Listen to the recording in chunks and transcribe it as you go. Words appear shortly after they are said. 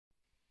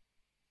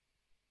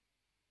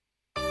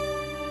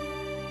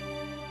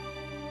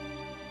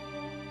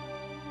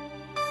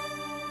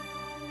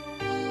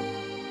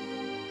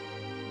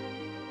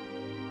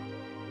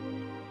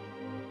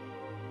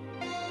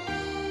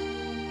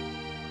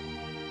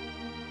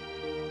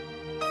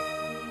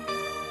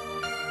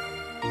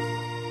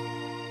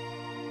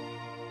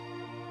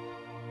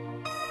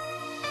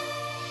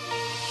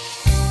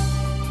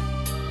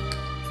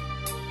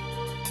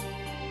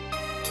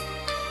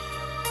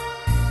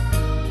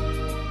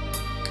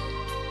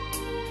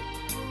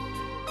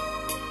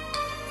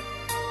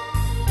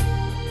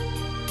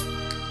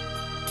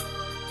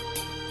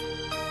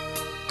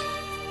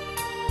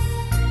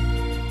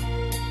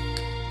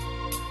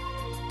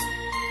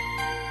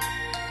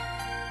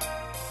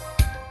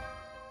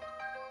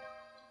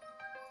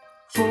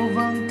Phố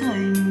vắng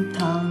thanh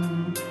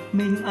thang,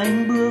 mình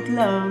anh bước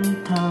lang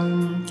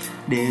thang,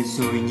 để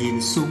rồi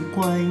nhìn xung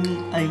quanh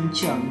anh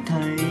chẳng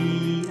thấy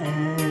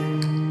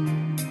em.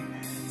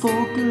 Phố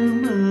cứ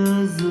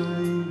mưa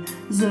rơi,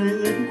 rơi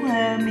ướt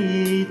khoe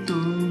mi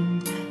tôi,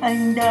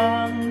 anh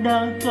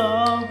đang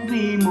khóc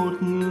vì một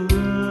người.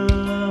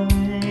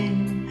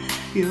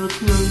 Yêu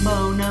thương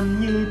bao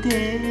năm như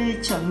thế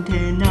chẳng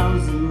thể nào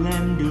giữ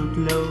em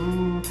được lâu.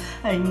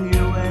 Anh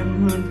yêu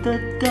em hơn tất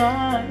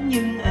cả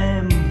nhưng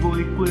em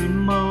vội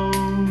quên mau.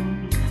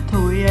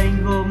 Thôi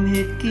anh gom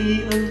hết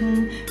ký ức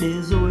để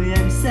rồi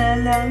em sẽ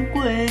lãng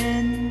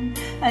quên.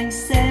 Anh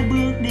sẽ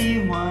bước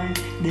đi hoài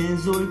để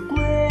rồi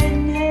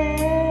quên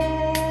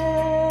hết.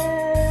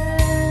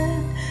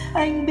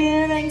 Anh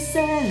biết anh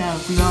sẽ lạc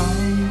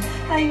loài,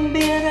 anh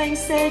biết anh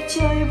sẽ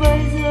chơi vơi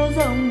giữa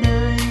dòng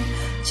đời.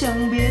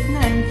 Chẳng biết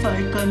anh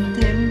phải cần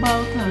thêm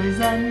bao thời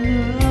gian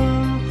nữa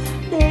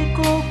để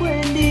cô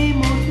quên đi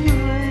một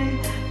người.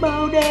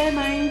 Bao đêm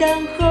anh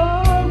đang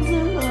khóc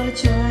giữa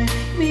trời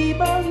vì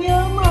bao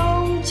nhớ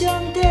mong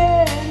chẳng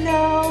thể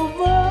nào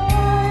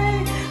với.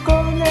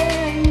 Có lẽ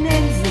anh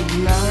nên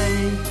dừng lại,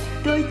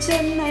 đôi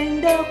chân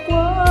anh đã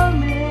quá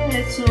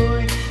mệt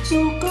rồi.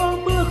 Dù có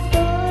bước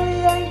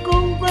tới anh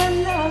cũng vẫn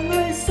là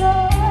người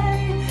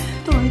sai.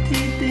 Thôi thì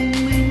tình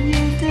mình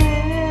như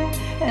thế,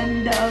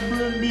 em đã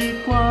bước đi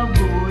qua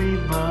vội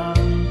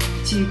vàng.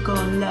 Chỉ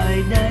còn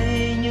lại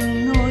đây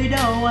những nỗi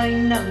đau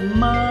anh nặng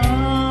mang.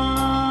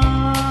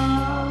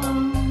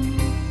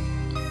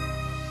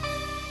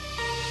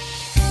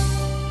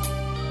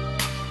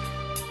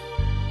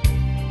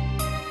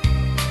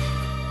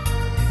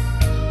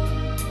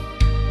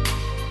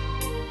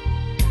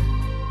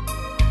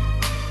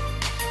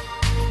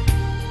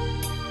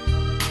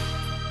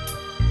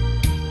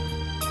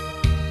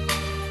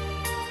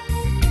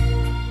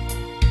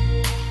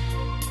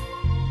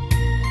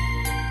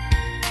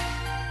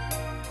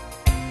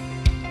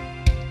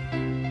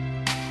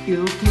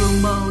 Yêu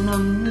thương bao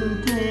năm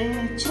như thế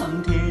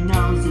chẳng thể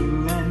nào giữ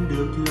em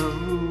được lâu.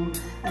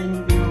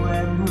 Anh yêu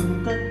em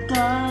hơn tất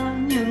cả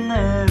nhưng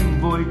em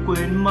vội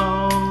quên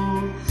mau.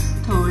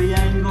 Thôi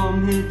anh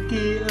gom hết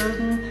ký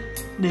ức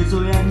để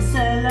rồi em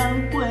sẽ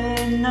lãng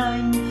quên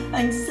anh.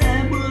 Anh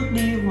sẽ bước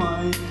đi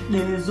hoài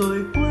để rồi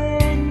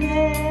quên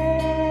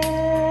hết.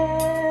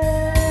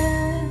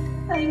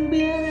 Anh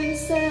biết anh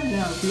sẽ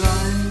lạc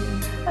loài,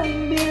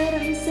 anh biết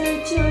anh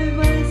sẽ chơi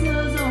vơi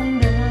giữa dòng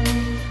đời.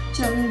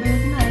 Chẳng biết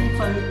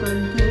phải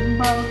cần thêm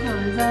bao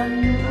thời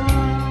gian nữa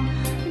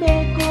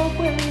để cô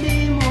quên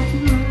đi một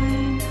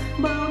người.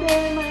 Bao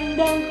đêm anh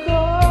đang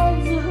khóc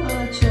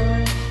giữa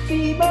trời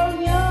vì bao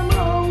nhớ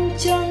mong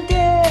chẳng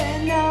thể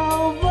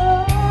nào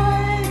với.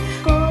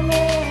 Có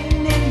lẽ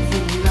anh nên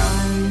dừng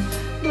lại,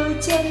 đôi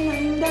chân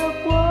anh đã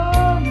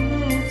quá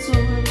mệt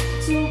rồi.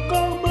 Dù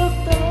có bước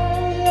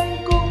tới anh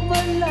cũng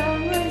vẫn là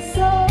người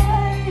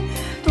sai.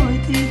 Thôi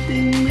thì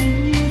tình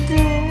mình như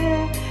thế,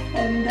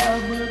 em đã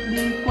bước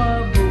đi qua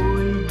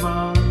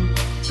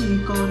chỉ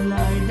còn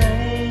lại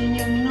đây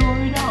những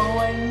nỗi đau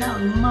anh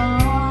nặng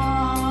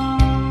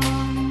mang.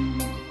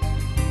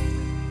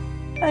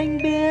 Anh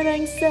biết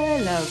anh sẽ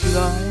lạc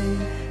loài,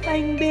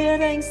 anh biết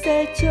anh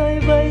sẽ chơi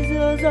vơi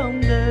giữa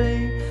dòng đời.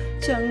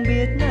 Chẳng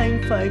biết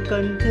anh phải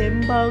cần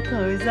thêm bao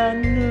thời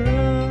gian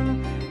nữa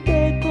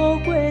để cô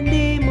quên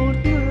đi một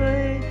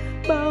người.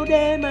 Bao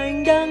đêm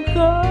anh đã